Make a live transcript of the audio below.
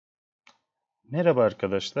Merhaba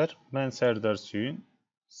arkadaşlar, ben Serdar Süyün.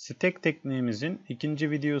 Stack tekniğimizin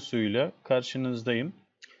ikinci videosuyla karşınızdayım.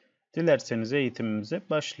 Dilerseniz eğitimimize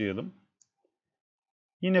başlayalım.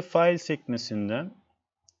 Yine file sekmesinden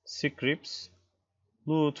scripts,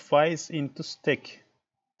 load files into stack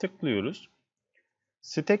tıklıyoruz.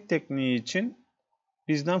 Stack tekniği için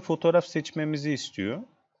bizden fotoğraf seçmemizi istiyor.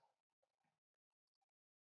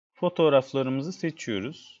 Fotoğraflarımızı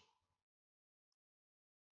seçiyoruz.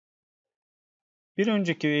 Bir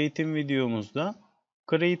önceki eğitim videomuzda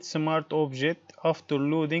Create Smart Object After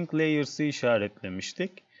Loading Layers'ı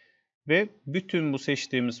işaretlemiştik. Ve bütün bu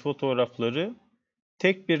seçtiğimiz fotoğrafları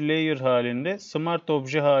tek bir layer halinde Smart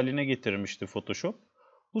Obje haline getirmişti Photoshop.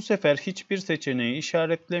 Bu sefer hiçbir seçeneği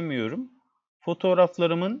işaretlemiyorum.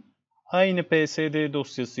 Fotoğraflarımın aynı PSD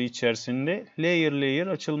dosyası içerisinde layer layer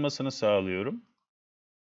açılmasını sağlıyorum.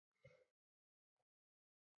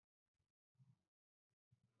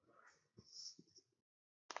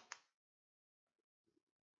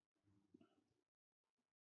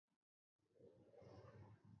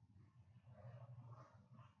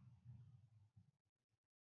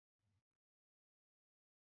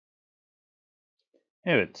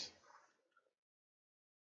 Evet.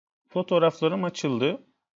 Fotoğraflarım açıldı.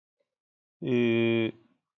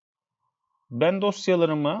 Ben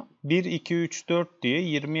dosyalarıma 1, 2, 3, 4 diye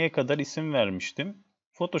 20'ye kadar isim vermiştim.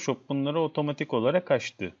 Photoshop bunları otomatik olarak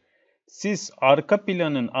açtı. Siz arka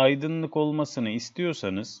planın aydınlık olmasını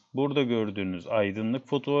istiyorsanız, burada gördüğünüz aydınlık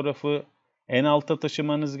fotoğrafı en alta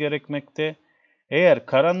taşımanız gerekmekte. Eğer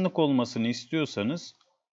karanlık olmasını istiyorsanız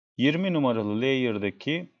 20 numaralı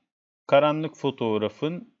layer'daki karanlık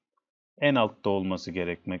fotoğrafın en altta olması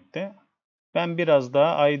gerekmekte. Ben biraz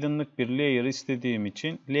daha aydınlık bir layer istediğim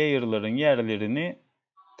için layer'ların yerlerini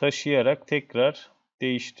taşıyarak tekrar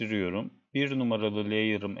değiştiriyorum. Bir numaralı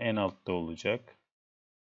layer'ım en altta olacak.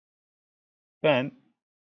 Ben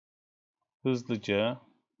hızlıca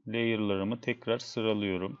layer'larımı tekrar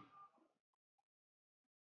sıralıyorum.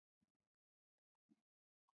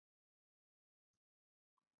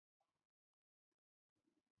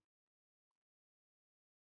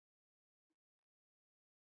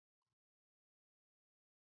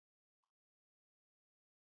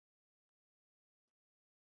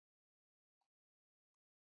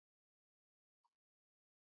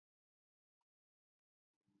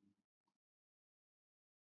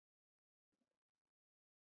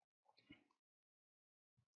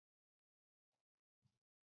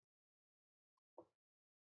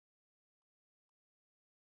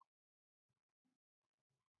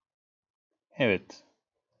 Evet.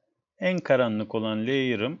 En karanlık olan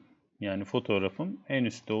layer'ım yani fotoğrafım en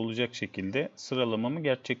üstte olacak şekilde sıralamamı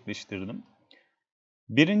gerçekleştirdim.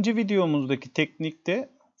 Birinci videomuzdaki teknikte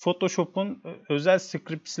Photoshop'un özel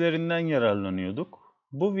scriptslerinden yararlanıyorduk.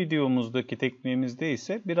 Bu videomuzdaki tekniğimizde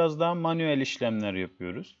ise biraz daha manuel işlemler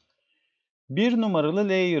yapıyoruz. Bir numaralı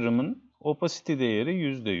layer'ımın opacity değeri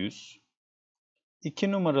 %100.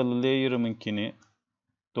 2 numaralı layer'ımınkini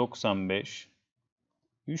 95.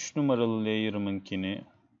 3 numaralı layer'ımınkini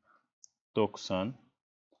 90.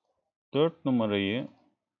 4 numarayı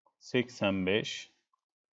 85.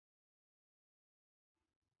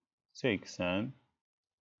 80.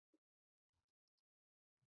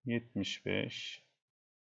 75.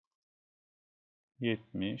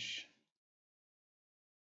 70.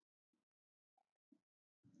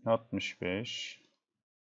 65.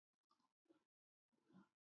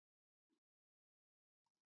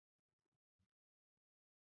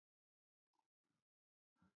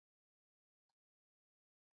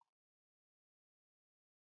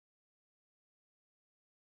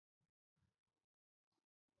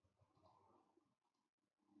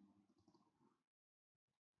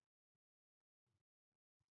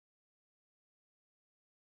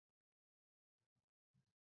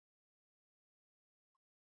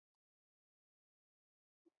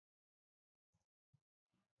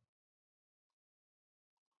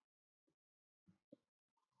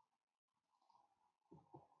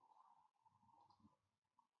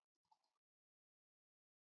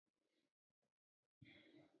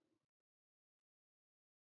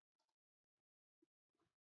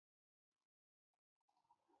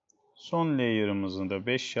 Son layer'ımızı da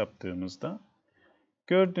 5 yaptığımızda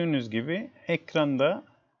gördüğünüz gibi ekranda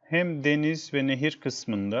hem deniz ve nehir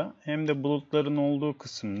kısmında hem de bulutların olduğu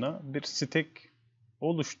kısımda bir stack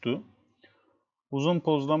oluştu. Uzun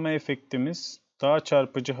pozlama efektimiz daha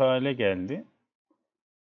çarpıcı hale geldi.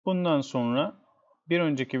 Bundan sonra bir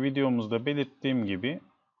önceki videomuzda belirttiğim gibi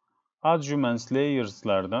Adjustments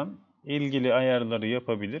Layers'lardan ilgili ayarları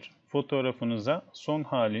yapabilir, fotoğrafınıza son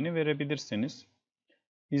halini verebilirsiniz.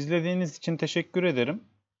 İzlediğiniz için teşekkür ederim.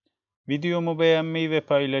 Videomu beğenmeyi ve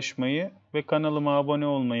paylaşmayı ve kanalıma abone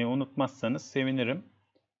olmayı unutmazsanız sevinirim.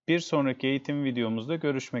 Bir sonraki eğitim videomuzda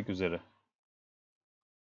görüşmek üzere.